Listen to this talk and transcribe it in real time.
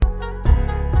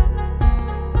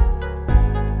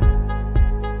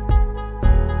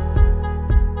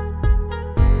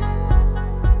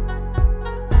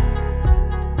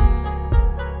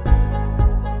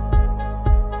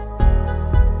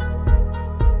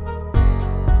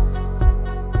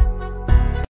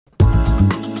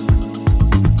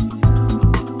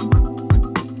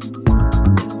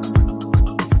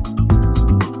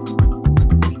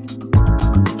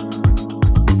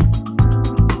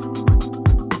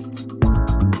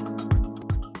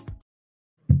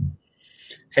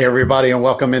Hey, everybody, and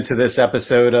welcome into this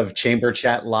episode of Chamber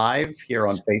Chat Live here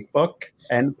on Facebook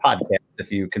and podcast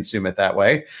if you consume it that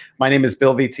way. My name is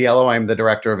Bill Vitiello. I'm the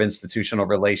Director of Institutional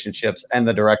Relationships and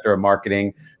the Director of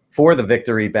Marketing for the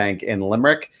Victory Bank in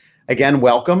Limerick. Again,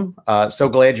 welcome. So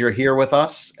glad you're here with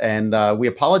us. And we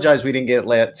apologize we didn't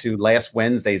get to last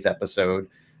Wednesday's episode.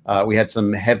 We had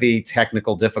some heavy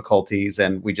technical difficulties,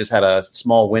 and we just had a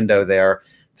small window there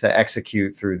to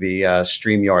execute through the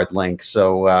StreamYard link.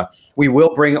 So we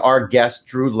will bring our guest,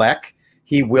 Drew Leck.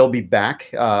 He will be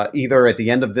back either at the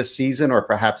end of this season or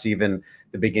perhaps even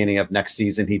the beginning of next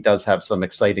season. He does have some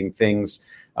exciting things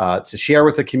to share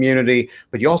with the community,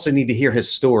 but you also need to hear his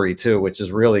story too, which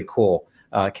is really cool.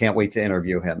 Can't wait to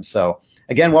interview him. So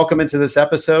again, welcome into this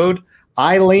episode.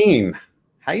 Eileen,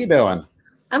 how you doing?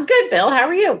 I'm good, Bill. How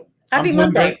are you? Happy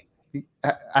Monday.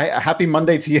 Happy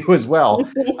Monday to you as well.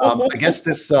 I guess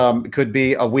this could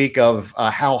be a week of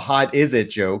how hot is it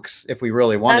jokes if we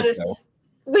really wanted to.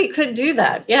 We could do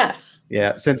that, yes.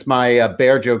 Yeah, since my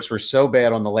bear jokes were so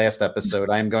bad on the last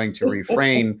episode, I am going to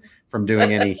refrain from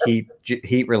doing any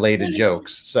heat-related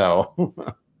jokes. So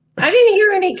I didn't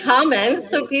hear any comments,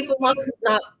 so people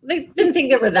they didn't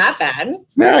think they were that bad.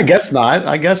 Yeah, I guess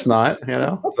not.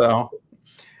 So.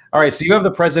 All right, so you have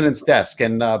the President's Desk,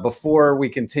 and before we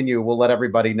continue, we'll let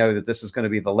everybody know that this is going to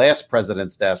be the last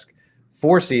President's Desk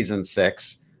for Season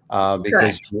 6 because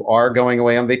Correct. You are going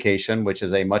away on vacation, which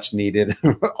is a much-needed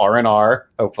R&R,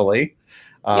 hopefully,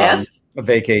 yes.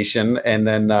 vacation, and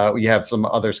then you have some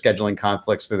other scheduling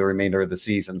conflicts through the remainder of the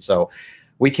season. So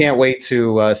we can't wait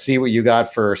to see what you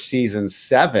got for Season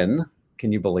 7.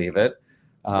 Can you believe it?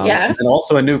 Yes. And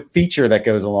also a new feature that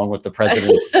goes along with the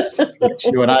president, which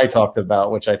you and I talked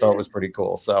about, which I thought was pretty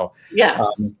cool. So,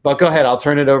 yes. But go ahead. I'll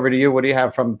turn it over to you. What do you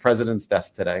have from the President's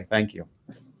Desk today? Thank you.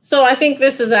 So I think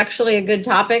this is actually a good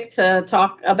topic to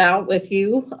talk about with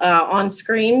you on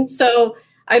screen. So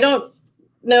I don't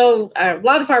know, a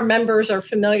lot of our members are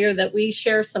familiar that we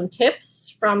share some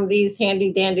tips from these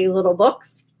handy dandy little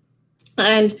books.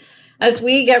 And as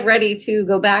we get ready to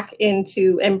go back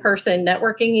into in-person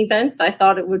networking events, I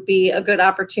thought it would be a good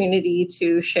opportunity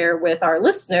to share with our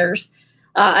listeners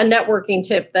a networking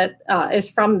tip that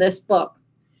is from this book.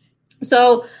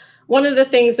 So one of the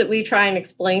things that we try and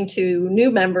explain to new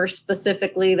members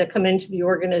specifically that come into the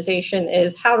organization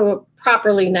is how to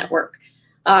properly network.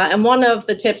 And one of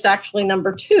the tips, actually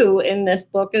number 2 in this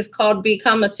book, is called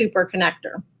Become a Super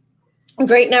Connector.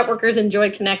 Great networkers enjoy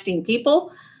connecting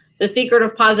people. The secret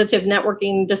of positive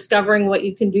networking, discovering what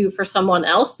you can do for someone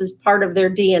else, is part of their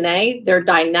DNA, their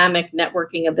dynamic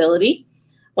networking ability.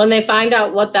 When they find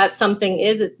out what that something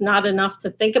is, it's not enough to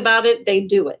think about it, they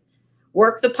do it.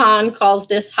 Work the Pond calls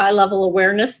this high-level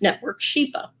awareness network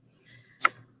SHEPA.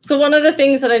 So one of the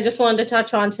things that I just wanted to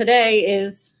touch on today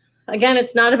is, again,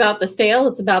 it's not about the sale,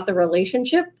 it's about the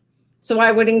relationship. So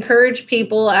I would encourage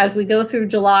people as we go through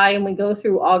July and we go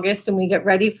through August and we get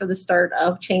ready for the start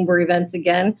of chamber events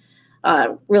again,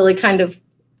 really kind of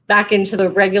back into the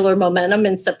regular momentum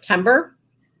in September,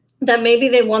 that maybe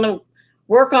they want to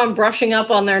work on brushing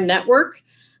up on their network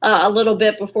a little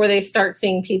bit before they start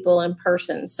seeing people in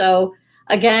person. So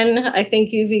again, I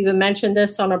think you've even mentioned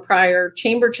this on a prior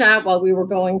chamber chat while we were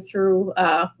going through,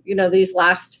 these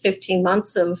last 15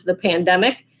 months of the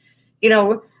pandemic,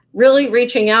 really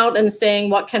reaching out and saying,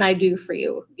 what can I do for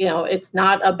you? It's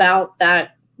not about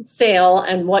that sale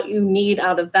and what you need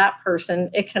out of that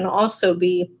person. It can also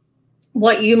be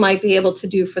what you might be able to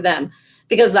do for them,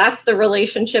 because that's the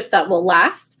relationship that will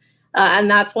last. And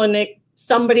that's when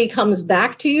somebody comes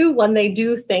back to you when they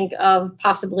do think of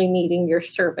possibly needing your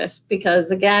service.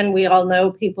 Because again, we all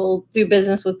know people do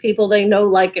business with people they know,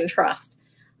 like, and trust.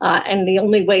 And the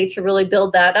only way to really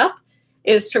build that up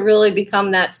is to really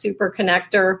become that super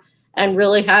connector and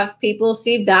really have people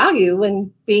see value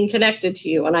in being connected to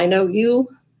you. And I know you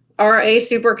are a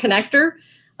super connector.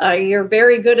 You're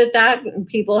very good at that. And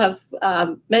people have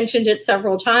mentioned it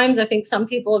several times. I think some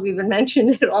people have even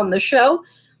mentioned it on the show.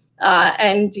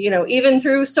 And even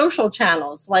through social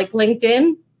channels like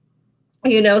LinkedIn,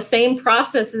 same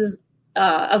process is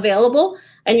available.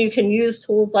 And you can use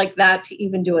tools like that to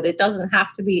even do it. It doesn't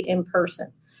have to be in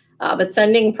person. But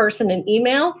sending person an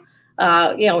email,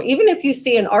 even if you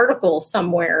see an article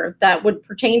somewhere that would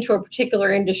pertain to a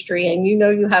particular industry and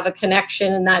you have a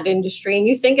connection in that industry and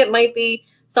you think it might be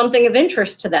something of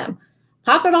interest to them,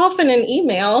 pop it off in an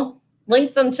email,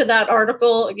 link them to that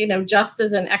article, just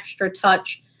as an extra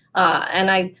touch. And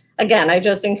I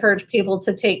just encourage people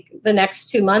to take the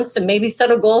next 2 months and maybe set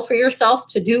a goal for yourself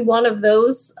to do one of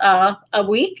those a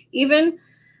week even.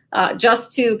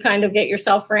 just to kind of get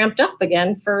yourself ramped up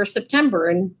again for September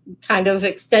and kind of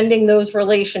extending those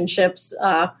relationships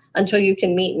until you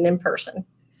can meet in person.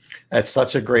 That's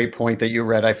such a great point that you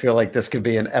read. I feel like this could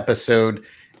be an episode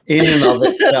in and of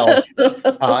itself.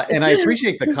 And I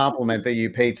appreciate the compliment that you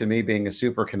paid to me being a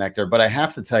super connector. But I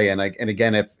have to tell you, and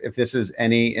again, if this is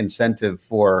any incentive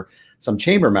for some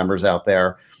chamber members out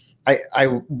there, I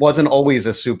wasn't always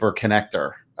a super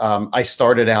connector. I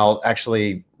started out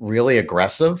actually really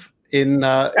aggressive in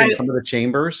some of the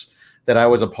chambers that I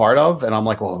was a part of. And I'm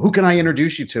like, well, who can I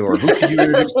introduce you to? Or who can you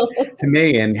introduce to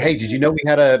me? And hey, did you know we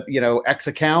had a, X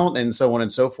account and so on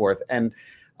and so forth. And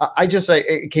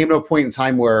it came to a point in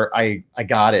time where I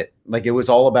got it. Like it was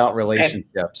all about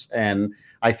relationships. Okay. And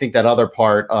I think that other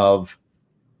part of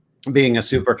being a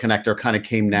super connector kind of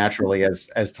came naturally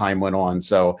as time went on.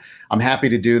 So I'm happy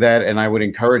to do that. And I would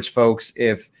encourage folks,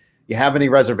 if you have any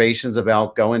reservations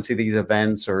about going to these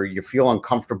events or you feel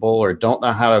uncomfortable or don't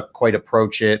know how to quite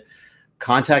approach it,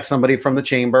 contact somebody from the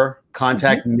chamber,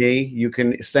 contact me. You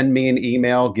can send me an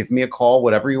email, give me a call,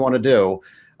 whatever you want to do.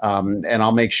 And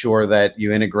I'll make sure that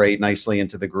you integrate nicely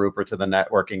into the group or to the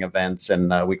networking events,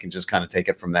 and we can just kind of take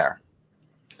it from there.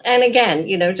 And again,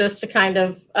 just to kind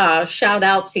of shout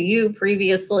out to you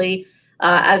previously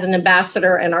as an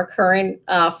ambassador and our current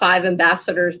 5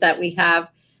 ambassadors that we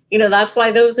have, that's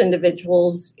why those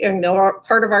individuals, are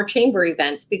part of our chamber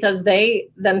events, because they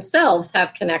themselves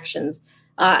have connections.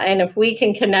 And if we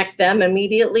can connect them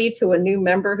immediately to a new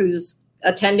member who's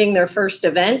attending their first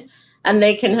event, and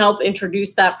they can help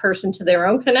introduce that person to their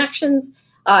own connections,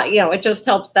 it just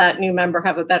helps that new member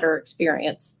have a better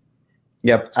experience.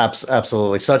 Yep,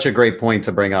 absolutely. Such a great point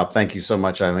to bring up. Thank you so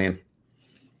much, Eileen.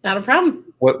 Not a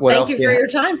problem. What Thank you for your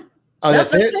time. Oh,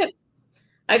 that's it?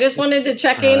 I just wanted to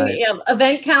check in. Right.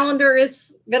 Event calendar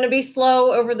is going to be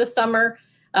slow over the summer.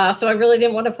 So I really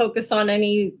didn't want to focus on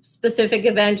any specific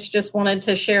events. Just wanted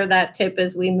to share that tip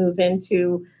as we move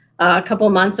into a couple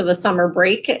months of a summer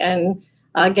break. And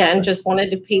again, just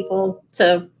wanted people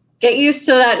to get used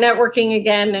to that networking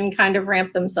again and kind of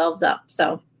ramp themselves up.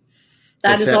 So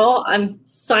that's all. I'm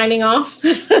signing off.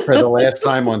 For the last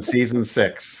time on season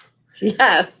 6.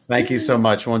 Yes. Thank you so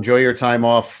much. Well, enjoy your time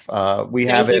off. We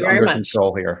have it under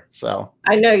control here. So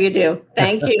I know you do.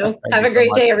 Thank you. Have a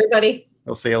great day, everybody.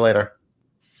 We'll see you later.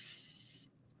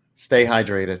 Stay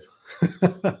hydrated.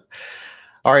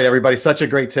 All right, everybody. Such a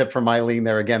great tip from Eileen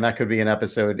there. Again, that could be an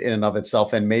episode in and of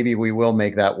itself. And maybe we will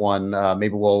make that one.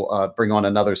 Maybe we'll bring on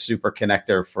another super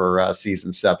connector for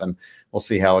season 7. We'll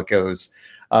see how it goes.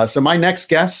 So my next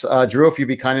guest, Drew, if you'd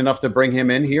be kind enough to bring him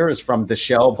in here, is from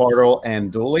Deshelle, Bartle,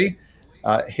 and Dooley.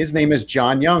 His name is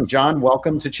John Young. John,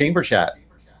 welcome to Chamber Chat.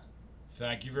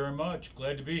 Thank you very much.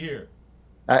 Glad to be here.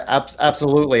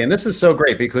 Absolutely. And this is so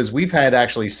great because we've had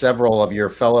actually several of your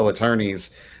fellow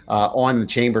attorneys on the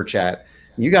Chamber Chat.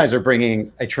 You guys are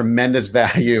bringing a tremendous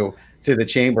value to the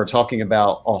chamber, talking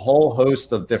about a whole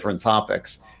host of different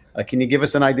topics. Can you give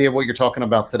us an idea of what you're talking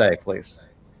about today, please?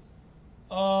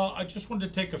 I just wanted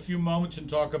to take a few moments and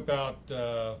talk about,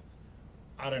 the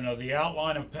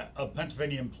outline of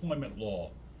Pennsylvania employment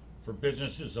law for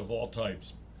businesses of all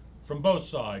types, from both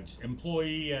sides,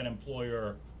 employee and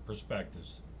employer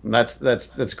perspectives.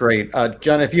 That's great.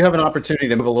 John, if you have an opportunity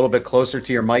to move a little bit closer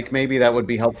to your mic, maybe that would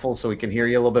be helpful so we can hear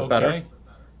you a little bit better.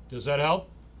 Does that help?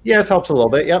 Yes, helps a little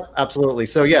bit. Yep, absolutely.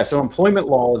 So employment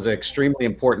law is extremely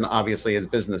important, obviously, as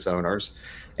business owners.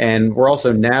 And we're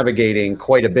also navigating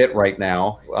quite a bit right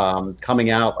now, coming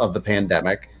out of the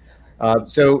pandemic.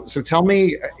 So tell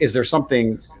me, is there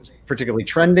something particularly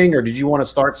trending, or did you want to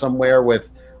start somewhere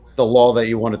with the law that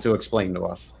you wanted to explain to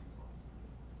us?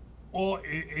 Well,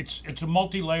 it's a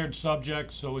multi-layered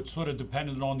subject, so it's sort of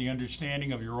dependent on the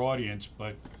understanding of your audience.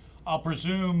 But I'll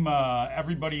presume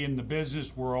everybody in the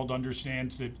business world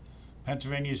understands that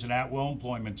Pennsylvania is an at-will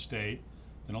employment state,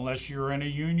 and unless you're in a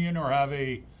union or have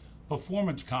a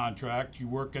performance contract, you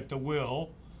work at the will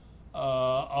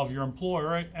of your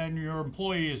employer, and your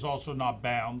employee is also not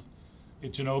bound.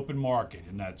 It's an open market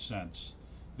in that sense.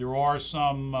 There are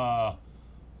some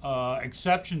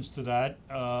exceptions to that,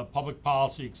 public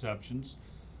policy exceptions,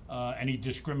 any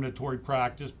discriminatory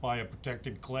practice by a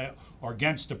protected class or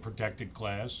against a protected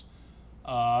class,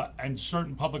 and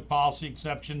certain public policy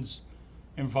exceptions,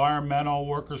 environmental,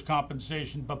 workers'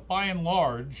 compensation, but by and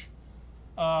large,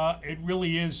 it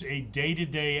really is a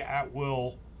day-to-day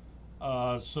at-will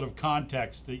sort of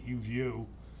context that you view,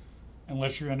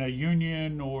 unless you're in a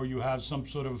union or you have some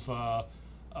sort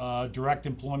of direct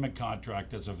employment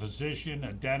contract as a physician,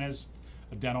 a dentist,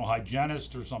 a dental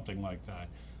hygienist, or something like that.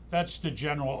 That's the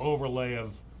general overlay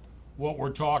of what we're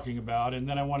talking about. And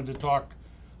then I wanted to talk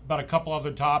about a couple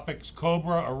other topics: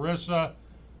 COBRA, ERISA,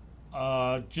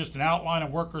 just an outline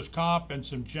of workers' comp, and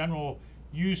some general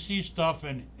UC stuff,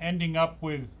 and ending up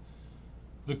with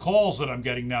the calls that I'm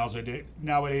getting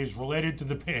nowadays related to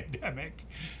the pandemic,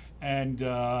 and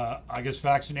I guess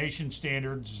vaccination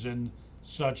standards and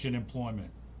such in employment.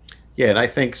 Yeah, and I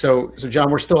think so. So, John,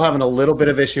 we're still having a little bit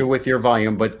of issue with your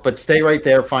volume, but stay right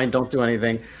there. Fine, don't do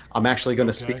anything. I'm actually going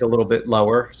to speak a little bit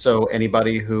lower, so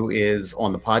anybody who is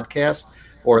on the podcast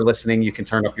or listening, you can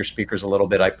turn up your speakers a little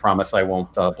bit. I promise I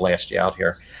won't blast you out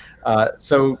here.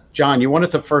 So, John, you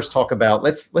wanted to first talk about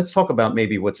let's talk about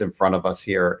maybe what's in front of us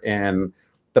here and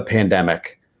the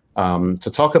pandemic.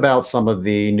 To talk about some of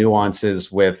the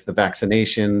nuances with the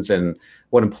vaccinations and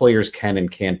what employers can and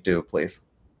can't do, please.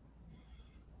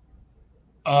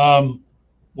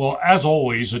 Well, as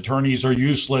always, attorneys are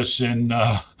useless in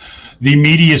the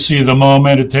immediacy of the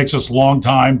moment. It takes us a long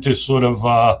time to sort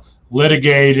of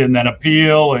litigate and then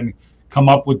appeal and come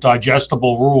up with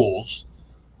digestible rules.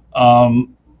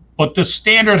 But the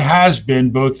standard has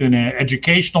been, both in an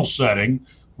educational setting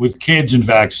with kids and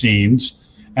vaccines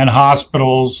and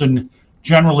hospitals and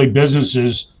generally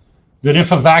businesses, that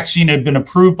if a vaccine had been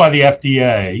approved by the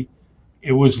FDA,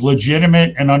 it was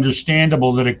legitimate and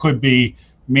understandable that it could be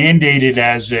mandated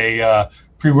as a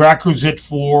prerequisite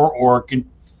for or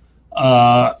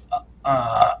a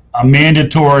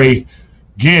mandatory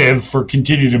give for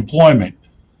continued employment.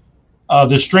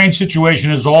 The strange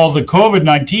situation is all the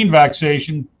COVID-19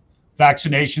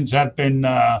 vaccinations have been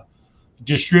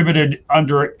distributed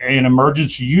under an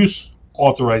emergency use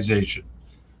authorization,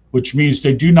 which means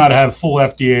they do not have full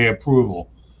FDA approval.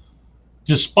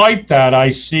 Despite that, I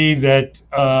see that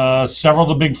several of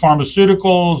the big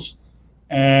pharmaceuticals,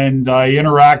 and I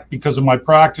interact because of my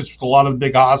practice with a lot of the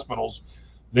big hospitals,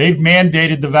 they've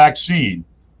mandated the vaccine.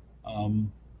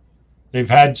 They've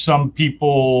had some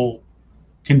people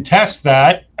contest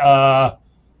that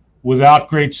without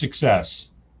great success.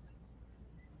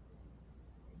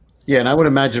 Yeah, and I would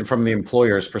imagine from the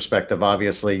employer's perspective,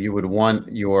 obviously, you would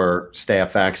want your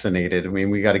staff vaccinated. I mean,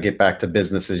 we got to get back to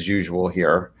business as usual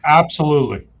here.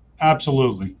 Absolutely.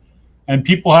 Absolutely. And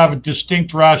people have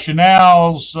distinct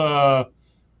rationales.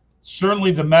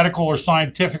 Certainly the medical or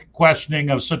scientific questioning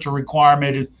of such a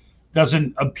requirement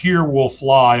doesn't appear will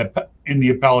fly in the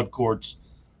appellate courts.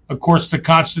 Of course, the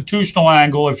constitutional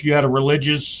angle, if you had a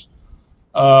religious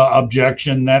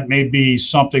objection, that may be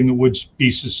something that would be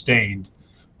sustained.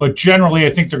 But generally,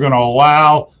 I think they're going to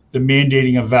allow the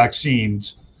mandating of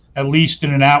vaccines, at least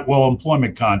in an at-will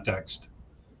employment context,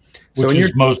 which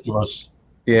is most of us.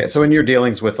 Yeah. So in your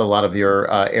dealings with a lot of your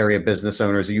area business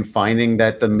owners, are you finding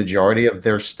that the majority of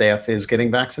their staff is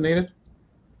getting vaccinated?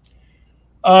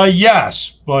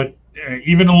 Yes, but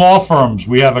even in law firms,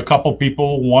 we have a couple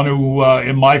people, one who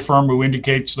in my firm who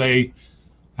indicates they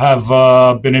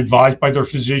have been advised by their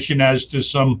physician as to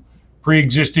some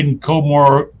pre-existing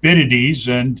comorbidities,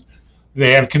 and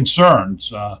they have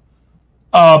concerns.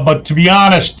 But to be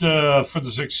honest, for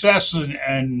the success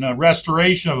and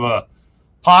restoration of a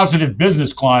positive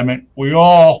business climate, we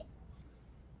all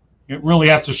really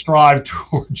have to strive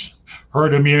towards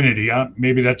herd immunity.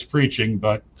 Maybe that's preaching,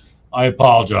 but I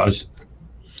apologize.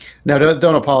 No,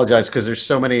 don't apologize, because there's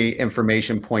so many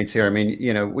information points here. I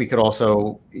mean, we could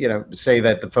also, say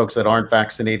that the folks that aren't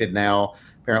vaccinated now,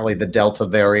 apparently the Delta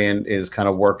variant is kind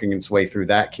of working its way through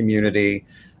that community.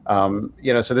 So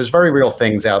there's very real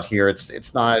things out here.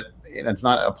 It's not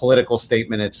a political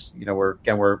statement. It's, we're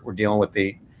dealing with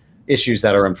the issues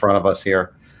that are in front of us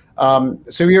here.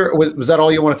 So was that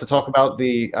all you wanted to talk about,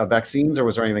 the vaccines, or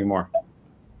was there anything more?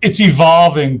 It's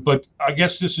evolving, but I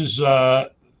guess this is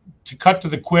to cut to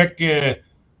the quick.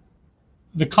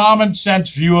 The common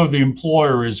sense view of the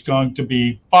employer is going to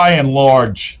be, by and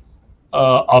large,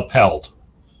 upheld.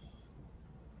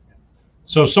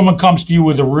 So if someone comes to you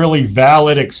with a really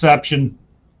valid exception,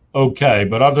 okay.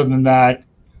 But other than that,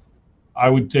 I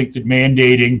would think that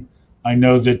mandating, I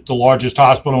know that the largest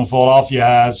hospital in Philadelphia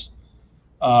has,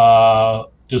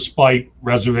 despite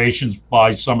reservations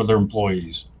by some of their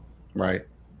employees. Right.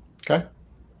 Okay.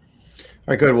 All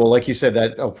right, good. Well, like you said,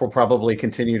 that will probably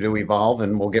continue to evolve,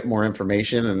 and we'll get more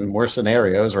information and more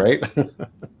scenarios, right?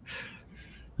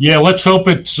 Yeah, let's hope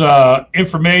it's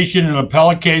information in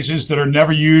appellate cases that are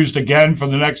never used again for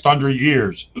the next 100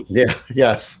 years. Yeah,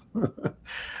 yes.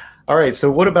 All right,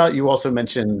 so what about, you also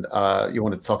mentioned you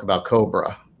wanted to talk about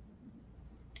COBRA.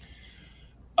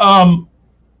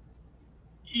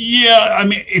 Yeah, I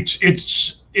mean,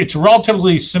 it's a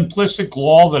relatively simplistic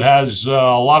law that has a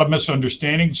lot of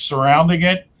misunderstandings surrounding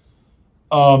it.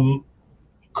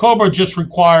 COBRA just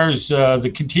requires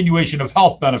the continuation of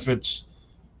health benefits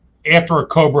after a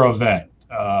COBRA event.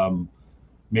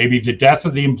 Maybe the death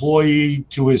of the employee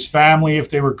to his family if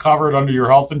they were covered under your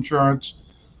health insurance.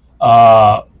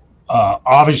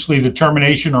 Obviously, the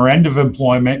termination or end of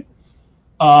employment.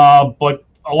 But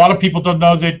a lot of people don't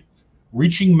know that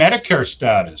reaching Medicare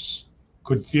status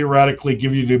could theoretically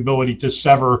give you the ability to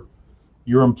sever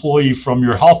your employee from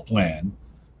your health plan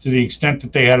to the extent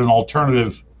that they had an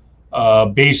alternative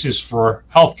basis for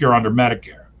health care under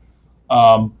Medicare.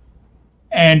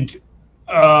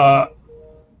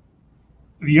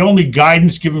 The only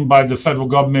guidance given by the federal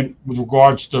government with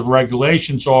regards to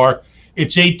regulations are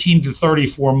it's 18 to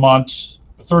 36 months,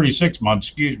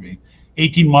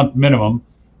 18-month minimum,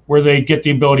 where they get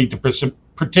the ability to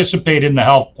participate in the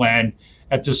health plan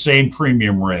at the same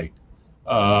premium rate.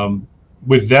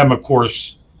 With them, of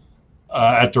course,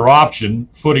 at their option,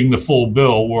 footing the full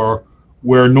bill,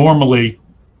 where normally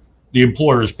the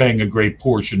employer is paying a great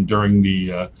portion during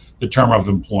the term of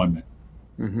employment.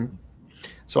 Mm-hmm.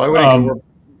 So I would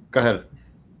go ahead.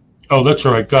 Oh, that's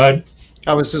all right. Go ahead.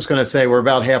 I was just going to say we're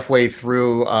about halfway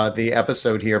through the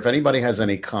episode here. If anybody has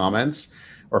any comments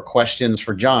or questions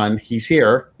for John, he's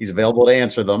here. He's available to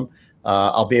answer them.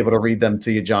 I'll be able to read them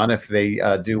to you, John, if they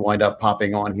do wind up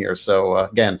popping on here. So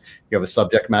again, you have a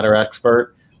subject matter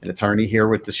expert, an attorney here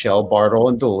with Deshell, Bartle,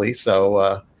 and Dooley.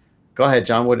 So go ahead,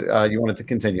 John. What you wanted to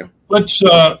continue? Let's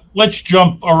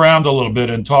jump around a little bit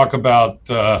and talk about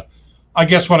I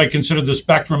guess what I consider the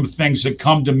spectrum of things that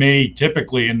come to me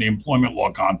typically in the employment law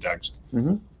context.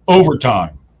 Mm-hmm.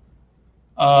 Overtime.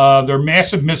 There are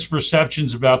massive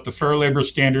misperceptions about the Fair Labor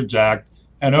Standards Act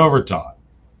and overtime.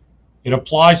 It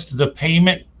applies to the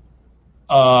payment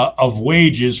of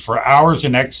wages for hours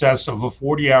in excess of a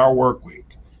 40-hour work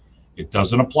week. It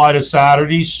doesn't apply to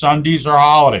Saturdays, Sundays, or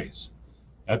holidays.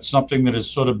 That's something that has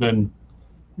sort of been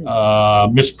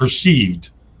misperceived.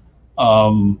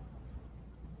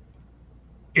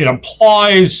 It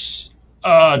applies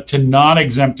to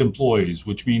non-exempt employees,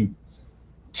 which mean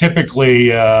typically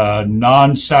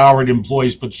non-salaried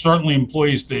employees, but certainly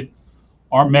employees that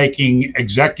aren't making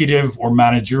executive or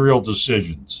managerial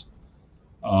decisions.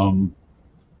 The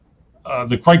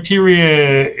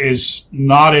criteria is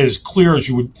not as clear as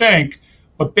you would think,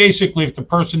 but basically if the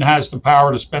person has the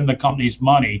power to spend the company's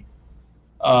money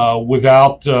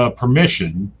without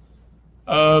permission,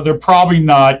 they're probably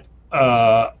not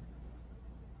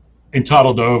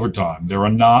entitled to overtime. They're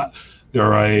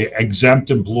a exempt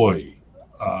employee.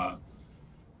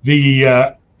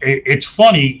 It's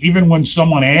funny, even when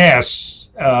someone asks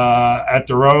at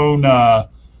their own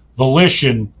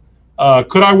volition,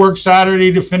 could I work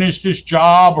Saturday to finish this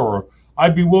job, or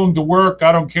I'd be willing to work,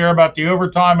 I don't care about the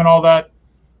overtime and all that.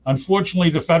 Unfortunately,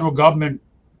 the federal government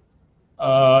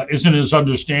isn't as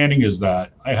understanding as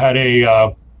that. I had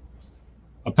a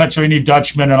Pennsylvania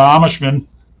Dutchman and Amishman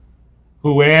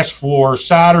who asked for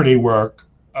Saturday work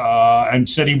and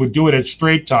said he would do it at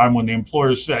straight time when the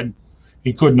employer said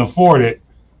he couldn't afford it.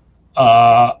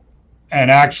 And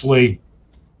actually,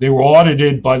 they were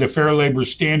audited by the Fair Labor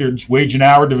Standards Wage and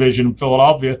Hour Division in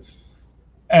Philadelphia.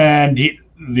 And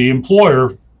the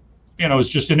employer, is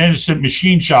just an innocent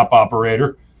machine shop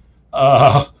operator,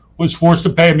 was forced to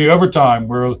pay him the overtime,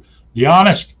 where the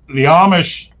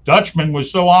Amish Dutchman was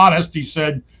so honest, he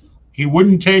said he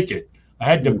wouldn't take it. I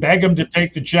had to beg him to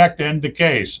take the check to end the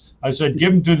case. I said,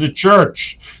 give him to the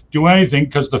church, do anything,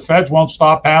 because the feds won't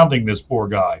stop pounding this poor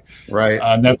guy. Right.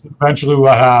 And that's eventually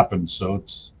what happened. So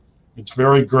it's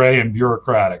very gray and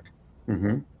bureaucratic.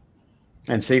 Mm-hmm.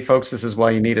 And see, folks, this is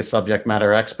why you need a subject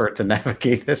matter expert to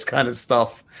navigate this kind of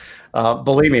stuff.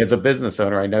 Believe me, as a business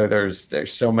owner, I know there's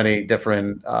so many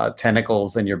different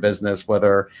tentacles in your business,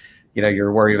 whether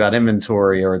you're worried about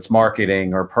inventory or it's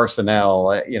marketing or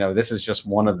personnel. This is just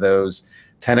one of those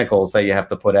tentacles that you have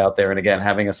to put out there. And again,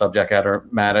 having a subject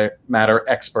matter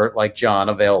expert like John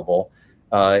available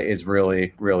is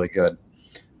really, really good.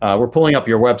 We're pulling up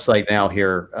your website now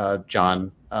here,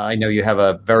 John. I know you have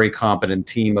a very competent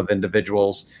team of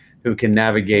individuals who can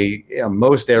navigate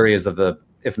most areas of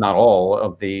if not all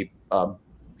of the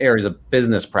areas of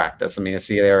business practice. I mean, I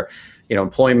see there,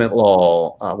 employment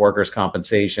law, workers'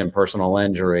 compensation, personal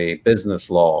injury, business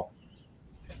law.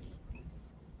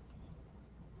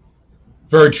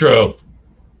 Very true.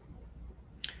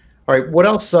 All right. What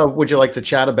else would you like to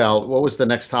chat about? What was the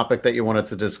next topic that you wanted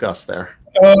to discuss there?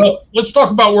 Let's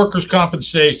talk about workers'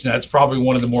 compensation. That's probably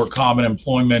one of the more common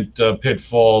employment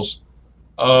pitfalls.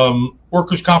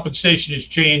 Workers' compensation has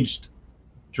changed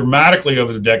dramatically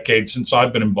over the decades since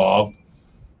I've been involved.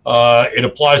 It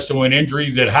applies to an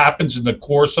injury that happens in the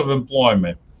course of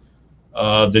employment.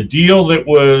 The deal that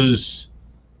was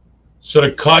sort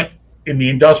of cut in the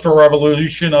Industrial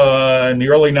Revolution in the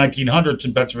early 1900s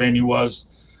in Pennsylvania was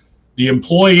the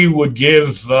employee would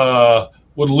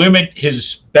limit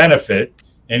his benefit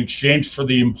in exchange for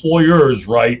the employer's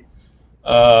right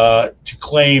to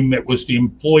claim it was the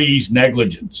employee's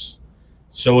negligence.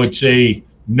 So it's a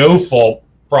no-fault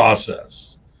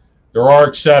process. There are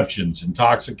exceptions: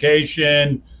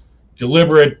 intoxication,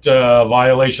 deliberate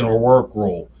violation of a work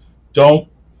rule. Don't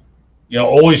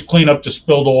always clean up the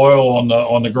spilled oil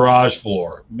on the garage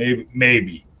floor.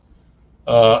 Maybe.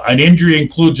 An injury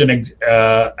includes an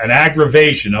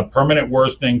aggravation, a permanent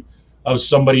worsening of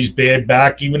somebody's bad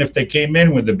back, even if they came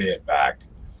in with a bad back.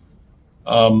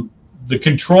 The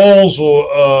controls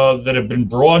that have been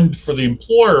broadened for the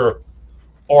employer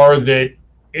are that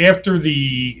after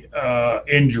the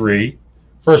injury,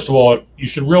 first of all, you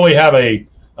should really have a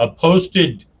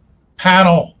posted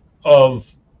panel of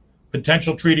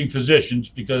potential treating physicians,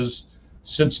 because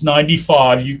since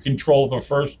 95, you control the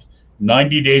first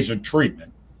 90 days of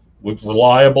treatment with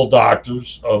reliable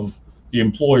doctors of the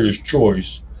employer's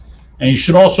choice. And you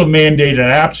should also mandate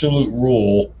an absolute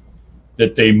rule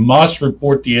that they must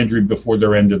report the injury before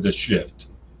their end of the shift.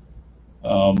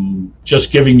 Just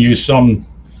giving you some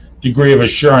degree of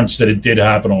assurance that it did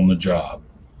happen on the job.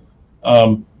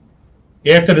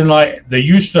 After the night, there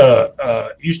used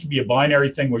to be a binary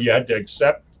thing where you had to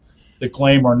accept the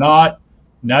claim or not.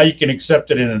 Now you can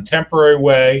accept it in a temporary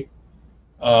way.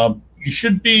 You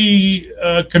should be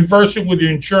conversant with your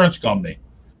insurance company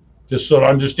to sort of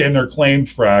understand their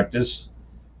claims practice.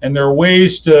 And there are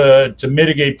ways to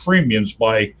mitigate premiums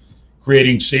by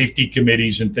creating safety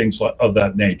committees and things of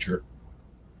that nature.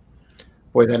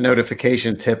 Boy, that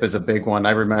notification tip is a big one. I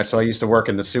remember, so I used to work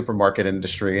in the supermarket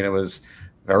industry, and it was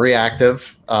very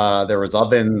active. There was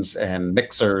ovens and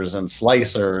mixers and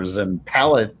slicers and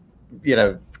pallet,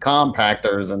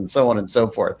 compactors and so on and so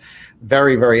forth.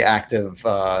 Very, very active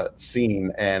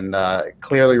scene, and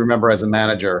clearly remember as a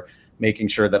manager making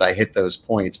sure that I hit those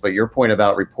points. But your point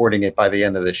about reporting it by the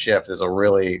end of the shift is a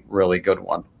really, really good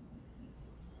one.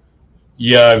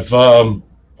 Yeah, I've on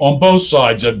both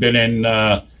sides, I've been in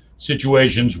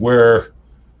situations where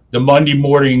the Monday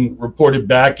morning reported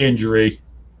back injury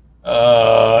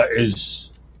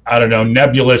is,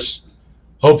 nebulous.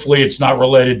 Hopefully it's not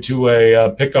related to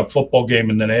a pickup football game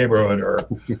in the neighborhood, or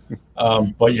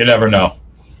but you never know.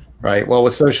 Right. Well,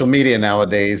 with social media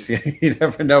nowadays, you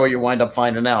never know what you wind up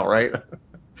finding out, right?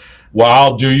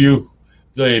 Wow, do you?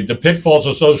 The pitfalls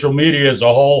of social media is a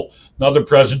whole another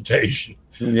presentation.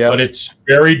 Yeah. But it's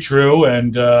very true,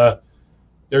 and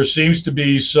there seems to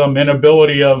be some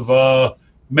inability of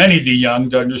many of the young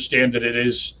to understand that it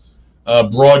is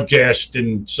broadcast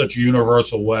in such a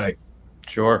universal way.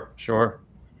 Sure.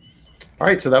 All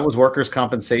right, so that was workers'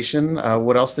 compensation.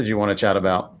 What else did you want to chat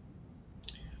about?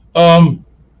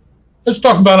 Let's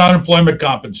talk about unemployment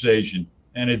compensation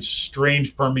and its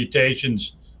strange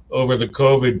permutations over the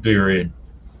COVID period.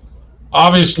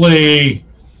 Obviously,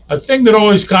 a thing that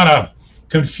always kind of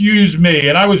confused me,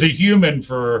 and I was a human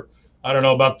for,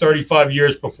 about 35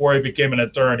 years before I became an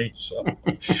attorney. So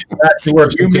you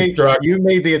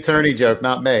made the attorney joke,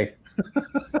 not me.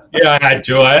 Yeah, I had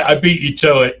to. I beat you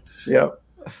to it. Yep.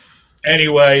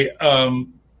 Anyway,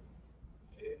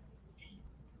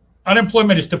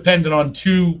 unemployment is dependent on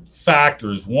two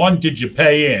factors. One, did you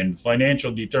pay in,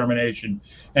 financial determination?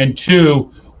 And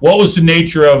two, what was the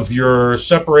nature of your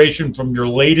separation from your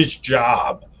latest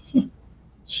job?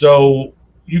 So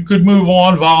you could move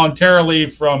on voluntarily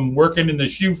from working in the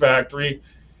shoe factory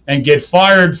and get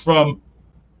fired from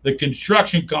the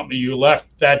construction company you left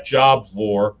that job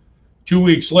for 2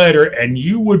 weeks later, and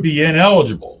you would be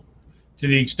ineligible to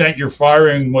the extent your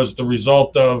firing was the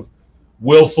result of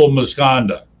willful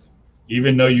misconduct,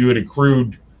 even though you had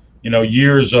accrued,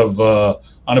 years of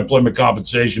unemployment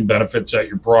compensation benefits at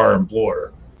your prior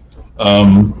employer.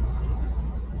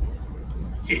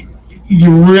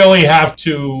 You really have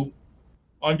to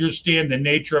understand the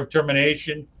nature of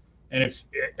termination, and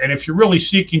if you're really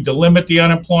seeking to limit the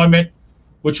unemployment,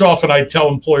 which often I tell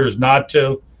employers not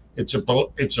to, it's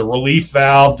a relief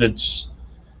valve that's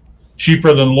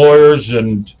cheaper than lawyers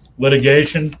and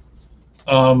litigation.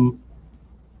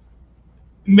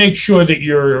 Make sure that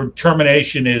your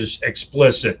termination is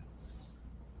explicit.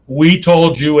 We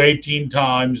told you 18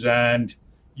 times and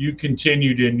you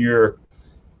continued in your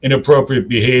inappropriate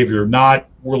behavior, not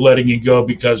we're letting you go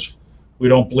because we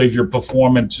don't believe your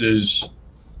performance is,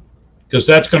 because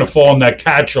that's going to fall in that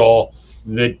catch-all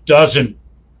that doesn't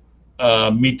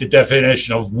meet the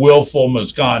definition of willful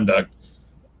misconduct.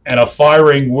 And a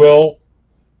firing will,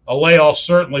 a layoff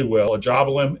certainly will, a job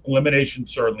elimination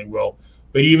certainly will,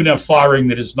 but even a firing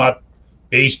that is not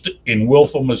based in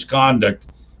willful misconduct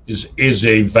is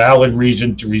a valid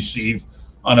reason to receive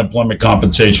unemployment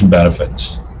compensation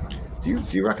benefits. Do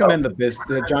you recommend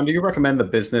John? Do you recommend the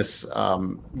business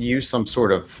use some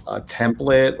sort of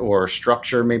template or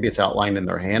structure? Maybe it's outlined in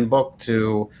their handbook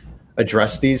to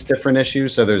address these different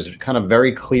issues. So there's kind of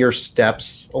very clear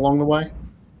steps along the way.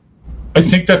 I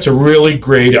think that's a really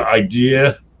great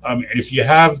idea. And if you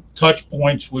have touch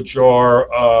points which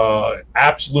are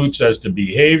absolutes as to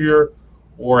behavior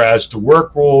or as to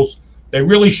work rules, they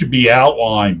really should be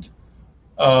outlined.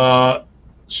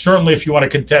 Certainly, if you want to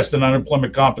contest an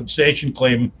unemployment compensation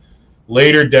claim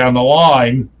later down the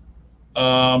line,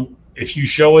 if you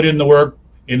show it in the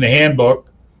handbook,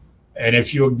 and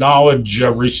if you acknowledge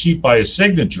receipt by a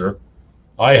signature,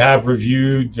 I have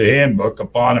reviewed the handbook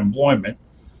upon employment,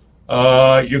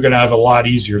 you're going to have a lot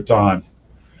easier time.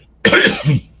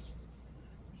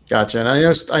 Gotcha. And I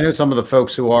know some of the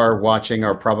folks who are watching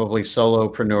are probably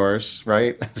solopreneurs,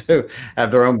 right? So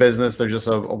have their own business. They're just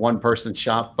a one-person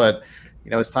shop. But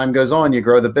as time goes on, you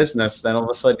grow the business, then all of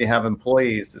a sudden you have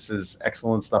employees. This is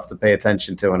excellent stuff to pay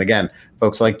attention to. And again,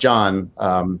 folks like John,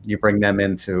 you bring them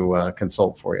in to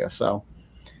consult for you. So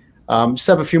just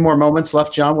have a few more moments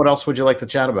left. John, what else would you like to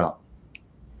chat about?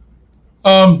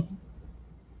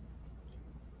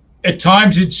 At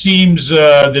times it seems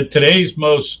that today's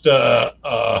most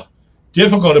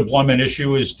difficult employment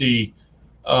issue is the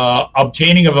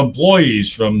obtaining of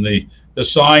employees from the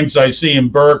signs I see in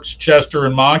Berks, Chester,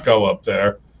 and Montco up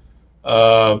there.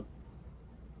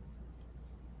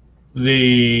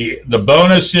 The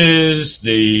bonuses,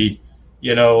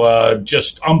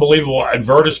 just unbelievable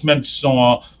advertisements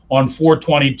on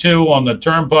 422 on the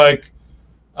Turnpike.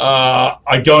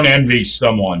 I don't envy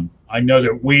someone. I know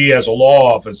that we as a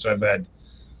law office have had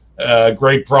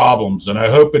great problems, and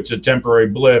I hope it's a temporary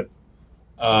blip.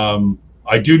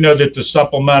 I do know that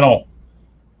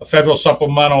a federal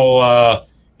supplemental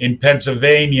in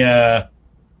Pennsylvania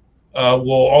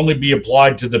will only be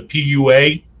applied to the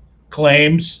PUA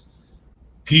claims.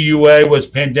 PUA was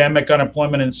Pandemic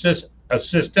Unemployment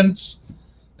Assistance.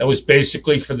 That was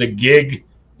basically for the gig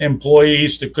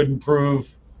employees that couldn't prove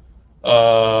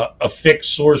a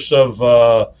fixed source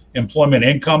of employment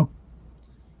income.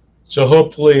 So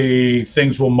hopefully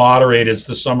things will moderate as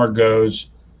the summer goes,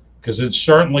 because it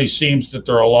certainly seems that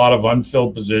there are a lot of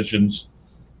unfilled positions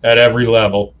at every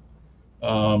level.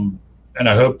 And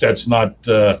I hope that's not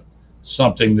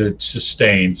something that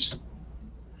sustains.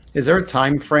 Is there a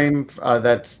time frame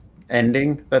that's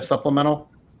ending that supplemental?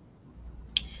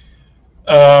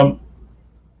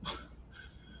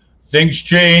 Things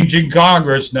change in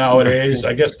Congress nowadays.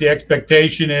 I guess the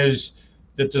expectation is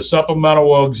that the supplemental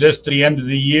will exist to the end of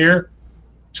the year.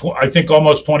 I think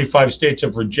almost 25 states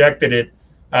have rejected it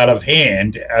out of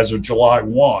hand as of July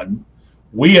 1.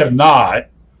 We have not.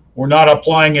 We're not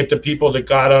applying it to people that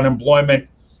got unemployment,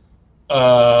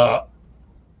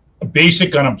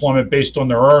 basic unemployment based on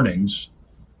their earnings,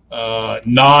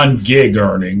 non-gig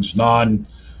earnings,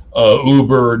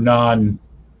 non-Uber,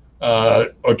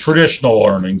 or traditional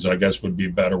earnings, I guess would be a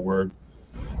better word.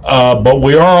 But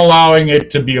we are allowing it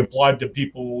to be applied to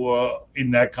people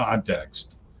in that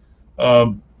context.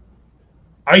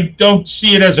 I don't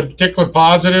see it as a particular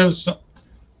positive. I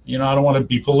don't want to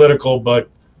be political, but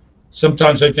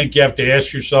sometimes I think you have to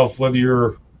ask yourself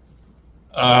whether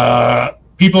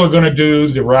people are going to do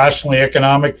the rationally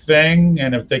economic thing,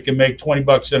 and if they can make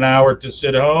 $20 an hour to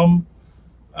sit home,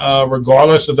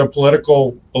 regardless of their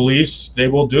political beliefs, they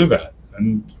will do that.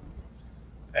 And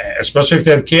especially if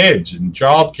they have kids and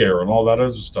childcare and all that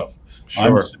other stuff.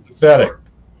 Sure. I'm sympathetic.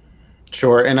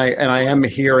 Sure. And I am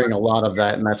hearing a lot of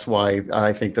that, and that's why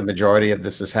I think the majority of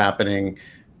this is happening.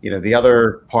 The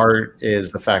other part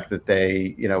is the fact that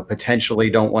they, potentially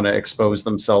don't want to expose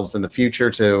themselves in the future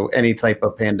to any type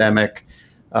of pandemic,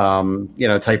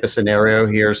 type of scenario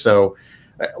here. So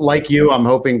like you, I'm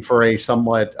hoping for a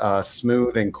somewhat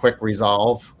smooth and quick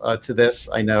resolve to this.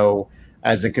 I know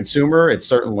as a consumer, it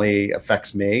certainly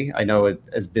affects me. I know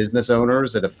as business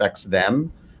owners, it affects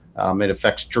them. It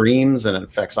affects dreams and it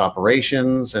affects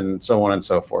operations and so on and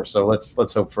so forth. So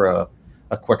let's hope for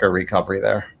a quicker recovery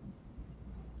there.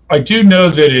 I do know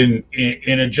that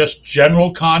in a just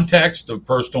general context of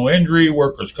personal injury,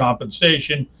 workers'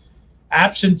 compensation,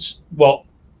 absence, well,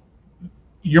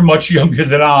 you're much younger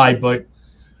than I, but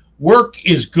work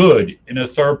is good in a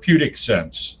therapeutic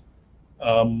sense.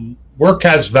 Work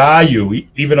has value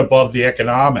even above the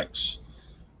economics.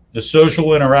 The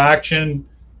social interaction,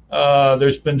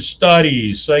 there's been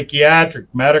studies,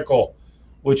 psychiatric, medical,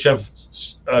 which have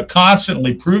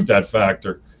constantly proved that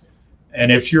factor. And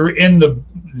if you're in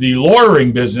the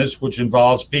lawyering business, which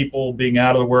involves people being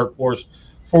out of the workforce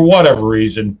for whatever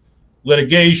reason,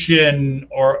 litigation,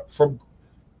 or from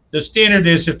the standard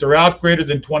is if they're out greater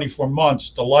than 24 months,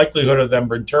 the likelihood of them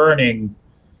returning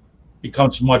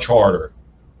becomes much harder.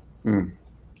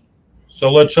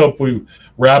 So let's hope we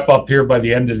wrap up here by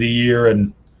the end of the year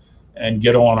and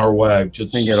get on our way.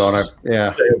 Just and get on our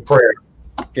say a prayer.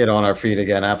 Get on our feet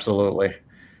again. Absolutely.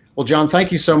 Well, John,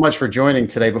 thank you so much for joining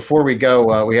today. Before we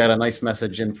go, we had a nice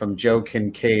message in from Joe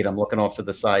Kincaid. I'm looking off to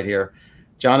the side here.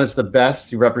 John is the best.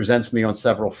 He represents me on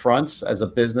several fronts as a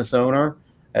business owner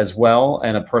as well,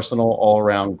 and a personal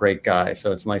all-around great guy.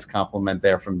 So it's a nice compliment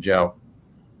there from Joe.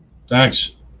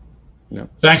 Thanks. Yeah.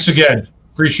 Thanks again.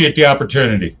 Appreciate the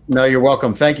opportunity. No, you're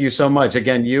welcome. Thank you so much.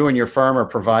 Again, you and your firm are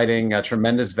providing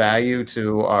tremendous value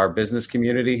to our business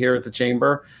community here at the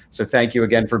Chamber. So thank you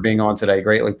again for being on today.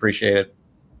 Greatly appreciate it.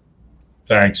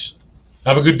 Thanks.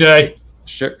 Have a good day.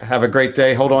 Sure. Have a great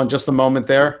day. Hold on just a moment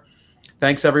there.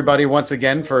 Thanks, everybody, once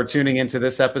again for tuning into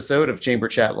this episode of Chamber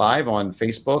Chat Live on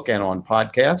Facebook and on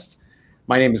podcast.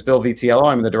 My name is Bill Vitiello.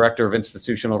 I'm the Director of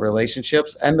Institutional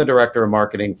Relationships and the Director of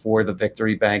Marketing for the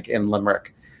Victory Bank in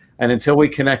Limerick. And until we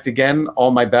connect again,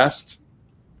 all my best.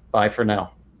 Bye for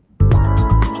now.